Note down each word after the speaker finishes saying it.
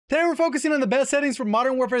Today we're focusing on the best settings for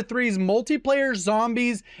Modern Warfare 3's multiplayer,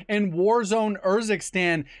 zombies, and Warzone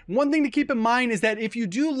Urzikstan. One thing to keep in mind is that if you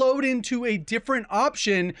do load into a different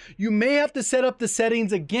option, you may have to set up the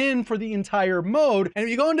settings again for the entire mode. And if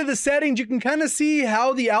you go into the settings, you can kind of see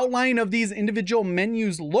how the outline of these individual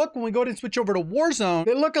menus look. When we go ahead and switch over to Warzone,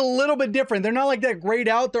 they look a little bit different. They're not like that grayed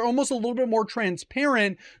out. They're almost a little bit more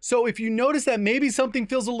transparent. So if you notice that maybe something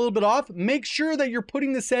feels a little bit off, make sure that you're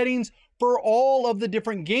putting the settings for all of the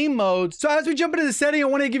different game modes. So as we jump into the setting, I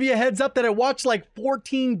want to give you a heads up that I watched like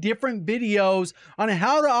 14 different videos on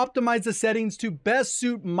how to optimize the settings to best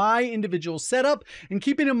suit my individual setup, and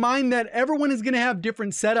keeping in mind that everyone is going to have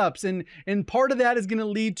different setups, and part of that is going to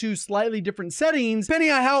lead to slightly different settings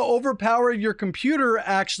depending on how overpowered your computer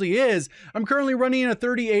actually is. I'm currently running a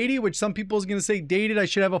 3080, which some people is going to say dated, I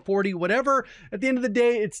should have a 40, whatever. At the end of the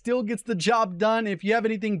day, it still gets the job done. If you have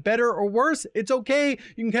anything better or worse, it's okay.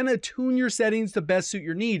 You can kind of tune your settings to best suit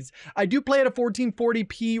your needs. I do play at a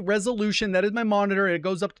 1440p resolution. That is my monitor. It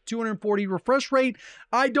goes up to 240 refresh rate.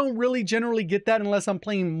 I don't really generally get that unless I'm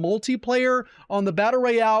playing multiplayer. On the Battle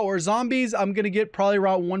Royale or Zombies, I'm going to get probably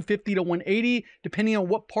around 150 to 180, depending on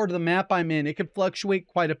what part of the map I'm in. It can fluctuate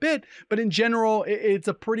quite a bit, but in general, it's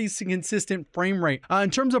a pretty consistent frame rate.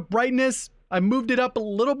 In terms of brightness, I moved it up a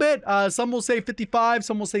little bit. Some will say 55,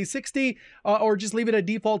 some will say 60, or just leave it at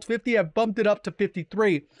default 50. I've bumped it up to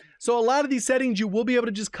 53. So a lot of these settings you will be able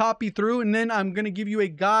to just copy through, and then I'm going to give you a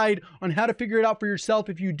guide on how to figure it out for yourself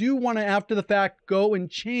if you do want to, after the fact, go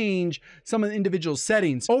and change some of the individual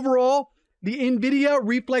settings. Overall, the NVIDIA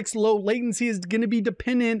Reflex low latency is going to be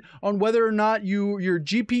dependent on whether or not your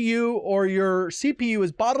GPU or your CPU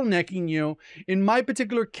is bottlenecking you. In my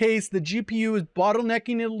particular case, the GPU is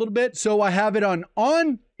bottlenecking it a little bit, so I have it on.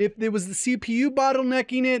 If there was the CPU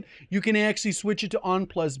bottlenecking it, you can actually switch it to on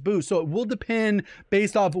plus boost. So it will depend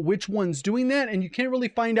based off of which one's doing that, and you can't really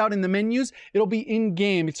find out in the menus. It'll be in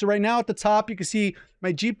game. So right now at the top, you can see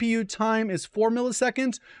my GPU time is 4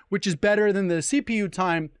 milliseconds, which is better than the CPU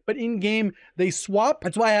time, but in game they swap.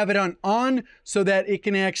 That's why I have it on so that it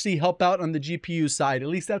can actually help out on the GPU side. At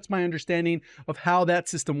least that's my understanding of how that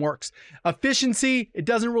system works. Efficiency, it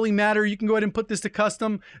doesn't really matter. You can go ahead and put this to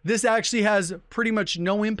custom. This actually has pretty much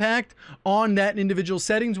no impact on that individual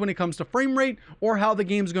settings when it comes to frame rate or how the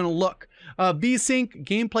game's going to look. VSync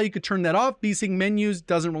gameplay, you could turn that off. VSync menus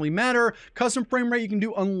doesn't really matter. Custom frame rate, you can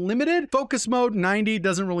do unlimited. Focus mode 90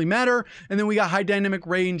 doesn't really matter. And then we got high dynamic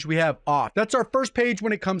range, we have off. That's our first page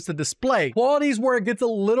when it comes to display. Quality is where it gets a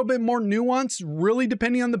little bit more nuanced, really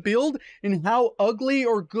depending on the build and how ugly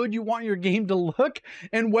or good you want your game to look,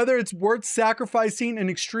 and whether it's worth sacrificing an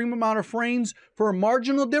extreme amount of frames for a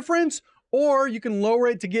marginal difference, or you can lower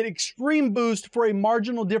it to get extreme boost for a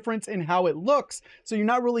marginal difference in how it looks. So you're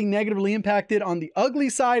not really negatively impacted on the ugly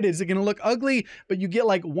side. Is it going to look ugly, but you get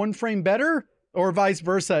like 1 frame better? Or vice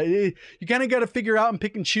versa. You kind of got to figure out and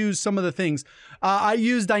pick and choose some of the things. I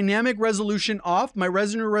use dynamic resolution off. My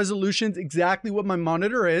resolution is exactly what my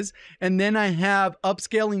monitor is. And then I have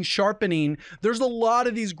upscaling sharpening. There's a lot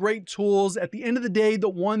of these great tools. At the end of the day, the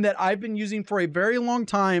one that I've been using for a very long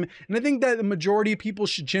time, and I think that the majority of people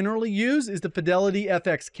should generally use, is the Fidelity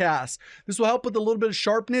FX Cast. This will help with a little bit of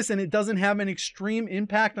sharpness, and it doesn't have an extreme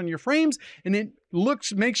impact on your frames, and it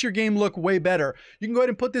makes your game look way better. You can go ahead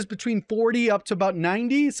and put this between 40 up to about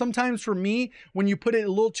 90. Sometimes for me, when you put it a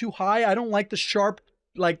little too high, I don't like the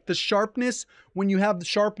sharpness when you have the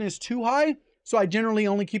sharpness too high. So I generally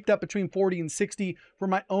only keep that between 40 and 60 for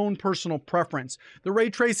my own personal preference. The ray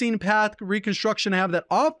tracing path reconstruction, I have that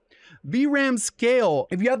off. VRAM scale,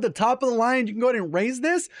 if you have the top of the line, you can go ahead and raise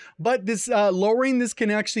this, but this lowering this can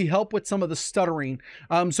actually help with some of the stuttering.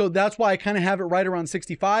 So that's why I kind of have it right around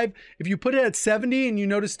 65. If you put it at 70 and you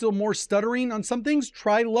notice still more stuttering on some things,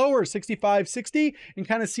 try lower, 65, 60, and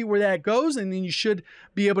kind of see where that goes, and then you should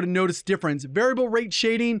be able to notice difference. Variable rate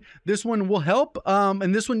shading, this one will help,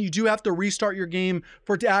 and this one you do have to restart your game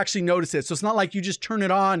for it to actually notice it. So it's not like you just turn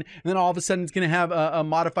it on and then all of a sudden it's going to have a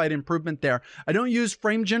modified improvement there. I don't use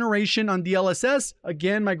frame generation on DLSS.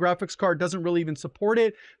 Again, my graphics card doesn't really even support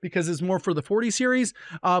it because it's more for the 40 series.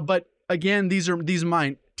 But again, these are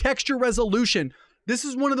mine. Texture resolution. This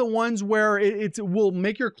is one of the ones where it will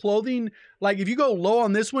make your clothing, like if you go low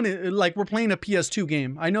on this one, like we're playing a PS2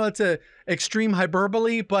 game. I know it's a extreme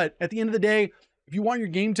hyperbole, but at the end of the day, if you want your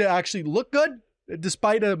game to actually look good,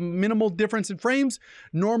 despite a minimal difference in frames,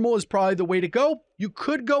 normal is probably the way to go. You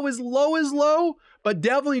could go as low, but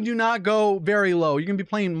definitely do not go very low. You're gonna be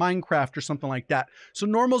playing Minecraft or something like that. So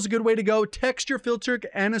normal is a good way to go. Texture filter,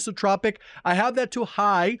 anisotropic, I have that to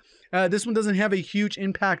high. This one doesn't have a huge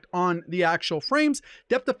impact on the actual frames.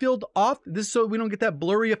 Depth of field off. This is so we don't get that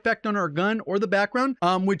blurry effect on our gun or the background,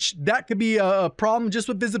 which that could be a problem just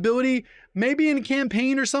with visibility. Maybe in a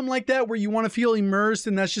campaign or something like that where you want to feel immersed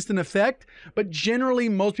and that's just an effect. But generally,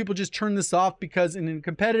 most people just turn this off because in a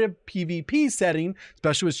competitive PvP setting,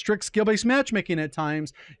 especially with strict skill-based matchmaking at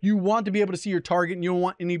times, you want to be able to see your target and you don't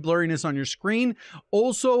want any blurriness on your screen.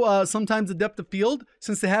 Also, sometimes the depth of field,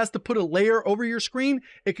 since it has to put a layer over your screen,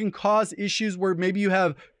 it can cause issues where maybe you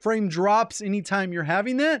have frame drops anytime you're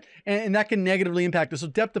having that, and that can negatively impact it. So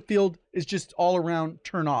depth of field is just all around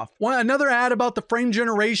turn off. Another ad about the frame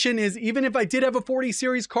generation is even if I did have a 40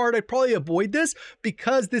 series card, I'd probably avoid this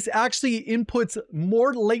because this actually inputs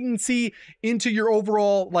more latency into your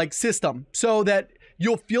overall like system so that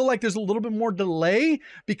you'll feel like there's a little bit more delay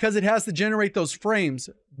because it has to generate those frames.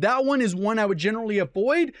 That one is one I would generally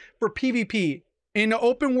avoid for PvP. In the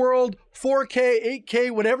open world, 4K,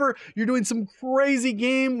 8K, whatever, you're doing some crazy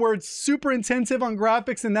game where it's super intensive on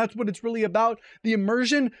graphics and that's what it's really about. The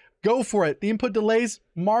immersion, go for it. The input delays,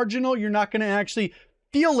 marginal. You're not going to actually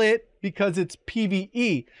feel it because it's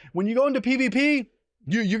PvE. When you go into PvP,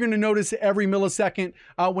 you're going to notice every millisecond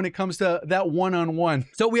when it comes to that one-on-one.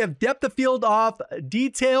 So we have depth of field off,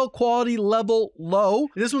 detail quality level low.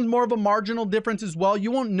 This one's more of a marginal difference as well. You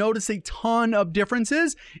won't notice a ton of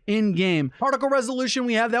differences in game. Particle resolution,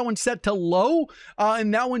 we have that one set to low,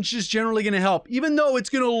 and that one's just generally going to help. Even though it's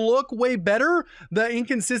going to look way better, the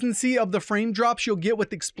inconsistency of the frame drops you'll get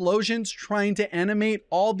with explosions trying to animate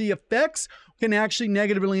all the effects can actually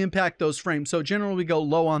negatively impact those frames. So generally we go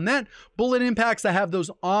low on that. Bullet impacts, I have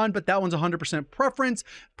those on, but that one's 100% preference.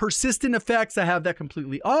 Persistent effects, I have that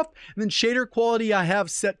completely off. And then shader quality, I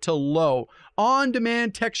have set to low.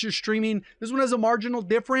 On-demand texture streaming, this one has a marginal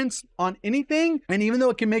difference on anything. And even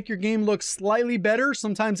though it can make your game look slightly better,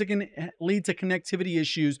 sometimes it can lead to connectivity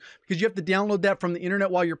issues because you have to download that from the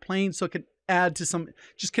internet while you're playing. So it can add to some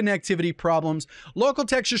just connectivity problems. Local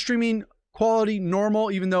texture streaming, quality normal,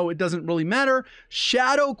 even though it doesn't really matter.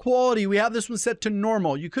 Shadow quality, we have this one set to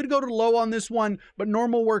normal. You could go to low on this one, but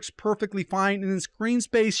normal works perfectly fine. And then screen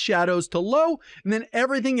space shadows to low, and then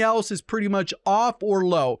everything else is pretty much off or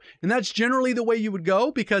low. And that's generally the way you would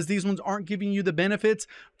go because these ones aren't giving you the benefits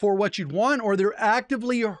for what you'd want, or they're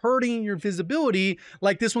actively hurting your visibility.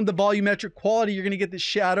 Like this one, the volumetric quality, you're going to get the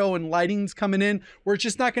shadow and lightings coming in where it's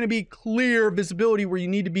just not going to be clear visibility where you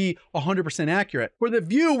need to be 100% accurate. For the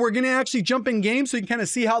view, we're going to actually jump in game so you can kind of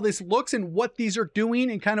see how this looks and what these are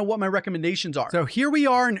doing and kind of what my recommendations are. So here we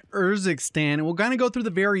are in Urzikstan, and we'll kind of go through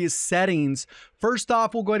the various settings. First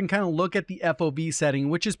off, we'll go ahead and kind of look at the FOV setting,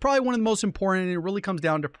 which is probably one of the most important, and it really comes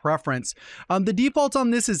down to preference. The default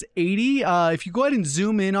on this is 80. If you go ahead and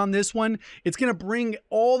zoom in on this one, it's going to bring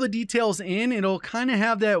all the details in. It'll kind of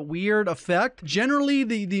have that weird effect. Generally,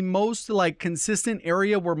 the most like consistent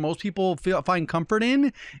area where most people find comfort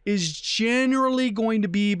in is generally going to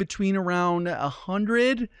be between around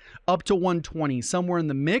 100 up to 120, somewhere in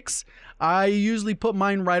the mix. I usually put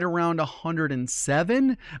mine right around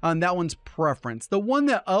 107. That one's preference. The one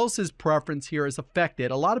that else is preference here is affected.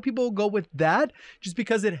 A lot of people go with that just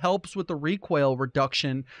because it helps with the recoil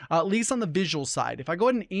reduction, at least on the visual side. If I go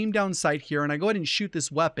ahead and aim down sight here and I go ahead and shoot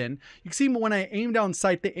this weapon, you can see when I aim down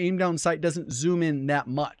sight, the aim down sight doesn't zoom in that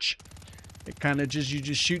much. It kind of just, you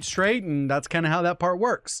just shoot straight, and that's kind of how that part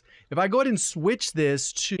works. If I go ahead and switch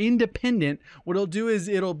this to independent, what it'll do is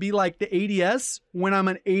it'll be like the ADS when I'm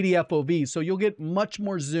an 80 FOV. So you'll get much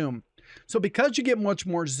more zoom. So because you get much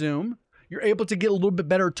more zoom, you're able to get a little bit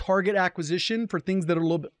better target acquisition for things that are a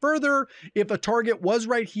little bit further. If a target was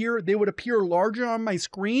right here, they would appear larger on my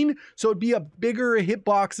screen. So it'd be a bigger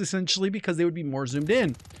hitbox essentially because they would be more zoomed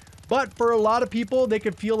in. But for a lot of people, they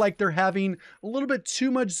could feel like they're having a little bit too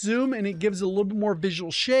much zoom and it gives a little bit more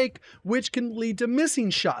visual shake, which can lead to missing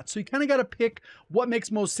shots. So you kind of got to pick what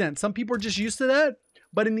makes most sense. Some people are just used to that.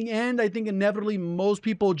 But in the end, I think inevitably most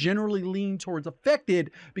people generally lean towards affected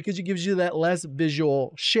because it gives you that less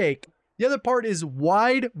visual shake. The other part is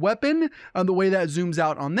wide weapon, the way that zooms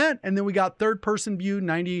out on that. And then we got third person view,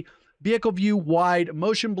 90, vehicle view, wide,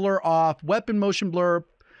 motion blur off, weapon motion blur,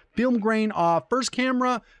 film grain off, first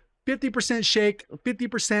camera, 50% shake,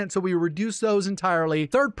 50%, so we reduce those entirely.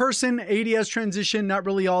 Third person ADS transition, not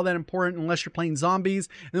really all that important unless you're playing zombies.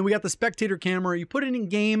 And then we got the spectator camera. You put it in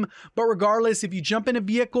game, but regardless, if you jump in a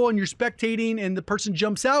vehicle and you're spectating and the person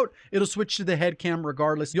jumps out, it'll switch to the head cam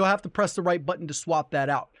regardless. You'll have to press the right button to swap that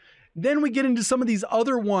out. Then we get into some of these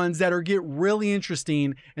other ones that get really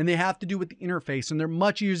interesting, and they have to do with the interface, and they're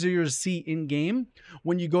much easier to see in game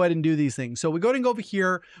when you go ahead and do these things. So we go ahead and go over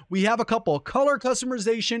here. We have a couple. Color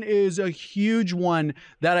customization is a huge one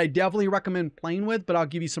that I definitely recommend playing with, but I'll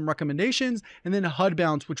give you some recommendations, and then HUD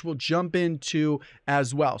bounce, which we'll jump into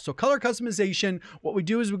as well. So color customization, what we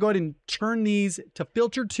do is we go ahead and turn these to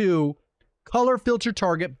filter to color, filter,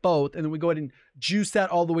 target, both, and then we go ahead and juice that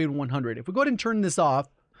all the way to 100. If we go ahead and turn this off,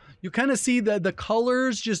 you kind of see that the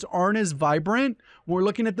colors just aren't as vibrant when we're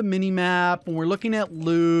looking at the mini map, when we're looking at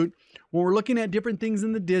loot, when we're looking at different things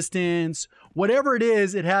in the distance. Whatever it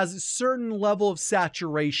is, it has a certain level of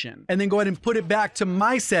saturation. And then go ahead and put it back to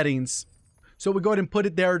my settings. So we go ahead and put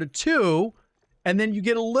it there to 2. And then you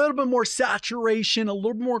get a little bit more saturation, a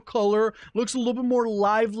little bit more color, looks a little bit more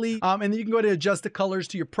lively. And then you can go ahead and adjust the colors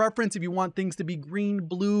to your preference. If you want things to be green,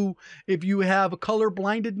 blue, if you have a color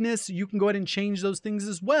blindedness, you can go ahead and change those things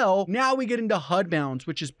as well. Now we get into HUD bounds,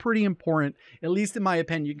 which is pretty important, at least in my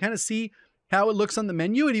opinion. You can kind of see how it looks on the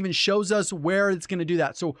menu. It even shows us where it's going to do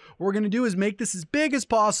that. So what we're going to do is make this as big as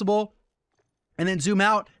possible and then zoom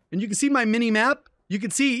out. And you can see my mini map. You can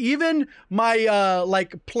see even my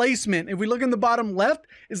like placement, if we look in the bottom left,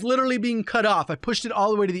 is literally being cut off. I pushed it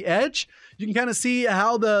all the way to the edge. You can kind of see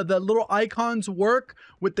how the little icons work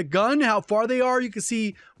with the gun, how far they are. You can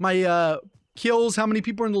see my kills, how many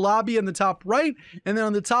people are in the lobby on the top right. And then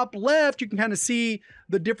on the top left, you can kind of see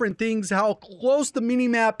the different things, how close the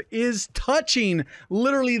minimap is touching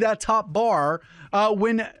literally that top bar.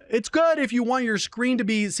 When it's good if you want your screen to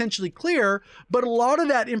be essentially clear, but a lot of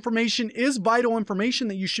that information is vital information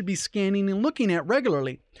that you should be scanning and looking at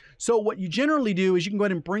regularly. So what you generally do is you can go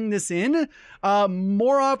ahead and bring this in.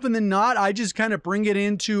 More often than not, I just kind of bring it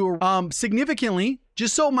into significantly,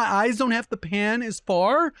 just so my eyes don't have to pan as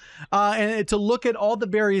far and to look at all the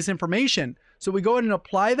various information. So we go ahead and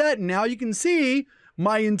apply that. And now you can see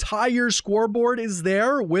my entire scoreboard is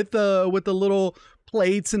there with the little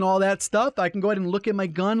plates and all that stuff. I can go ahead and look at my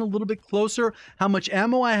gun a little bit closer, how much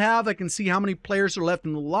ammo I have. I can see how many players are left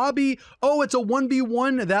in the lobby. Oh, it's a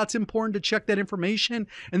 1v1. That's important to check that information.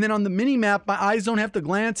 And then on the mini map, my eyes don't have to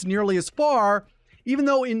glance nearly as far. Even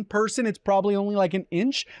though in person it's probably only like an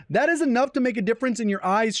inch, that is enough to make a difference in your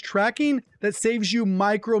eyes tracking. That saves you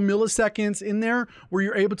micro milliseconds in there where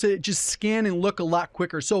you're able to just scan and look a lot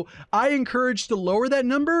quicker. So I encourage to lower that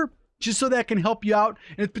number just so that can help you out.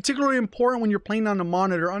 And it's particularly important when you're playing on a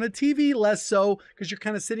monitor. On a TV, less so, because you're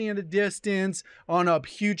kind of sitting at a distance. On a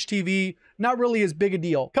huge TV, not really as big a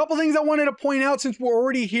deal. Couple things I wanted to point out since we're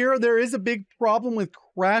already here. There is a big problem with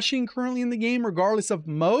crashing currently in the game, regardless of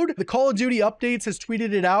mode. The Call of Duty updates has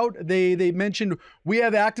tweeted it out. They mentioned, we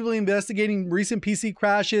have actively investigating recent PC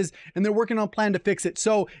crashes and they're working on a plan to fix it.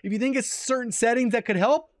 So if you think it's certain settings that could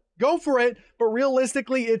help, go for it, but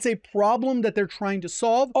realistically, it's a problem that they're trying to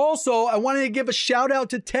solve. Also, I wanted to give a shout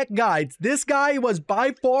out to Tech Guides. This guy was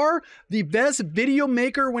by far the best video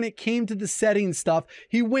maker when it came to the settings stuff.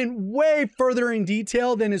 He went way further in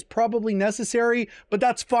detail than is probably necessary, but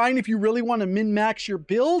that's fine if you really want to min-max your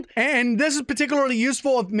build. And this is particularly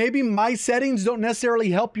useful if maybe my settings don't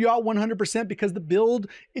necessarily help you out 100% because the build,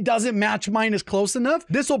 it doesn't match mine as close enough.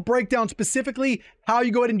 This will break down specifically how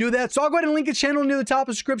you go ahead and do that. So I'll go ahead and link his channel near the top of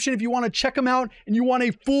the description if you want to check him out and you want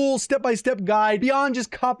a full step-by-step guide beyond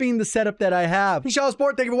just copying the setup that I have.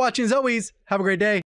 Sport, thank you for watching. As always, have a great day.